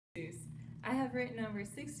I have written over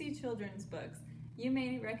 60 children's books. You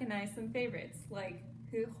may recognize some favorites like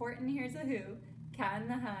Horton Hears a Who, Cat in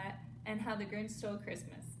the Hat, and How the Grinch Stole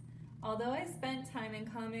Christmas. Although I spent time in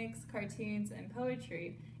comics, cartoons, and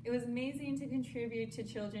poetry, it was amazing to contribute to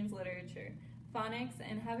children's literature, phonics,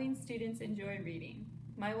 and having students enjoy reading.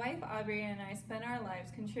 My wife Aubrey and I spent our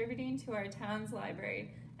lives contributing to our town's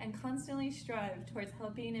library and constantly strive towards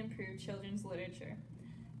helping improve children's literature.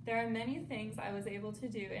 There are many things I was able to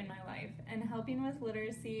do in my life, and helping with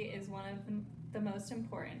literacy is one of the most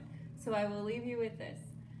important, so I will leave you with this.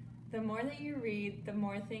 The more that you read, the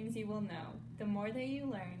more things you will know. The more that you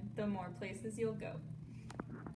learn, the more places you'll go.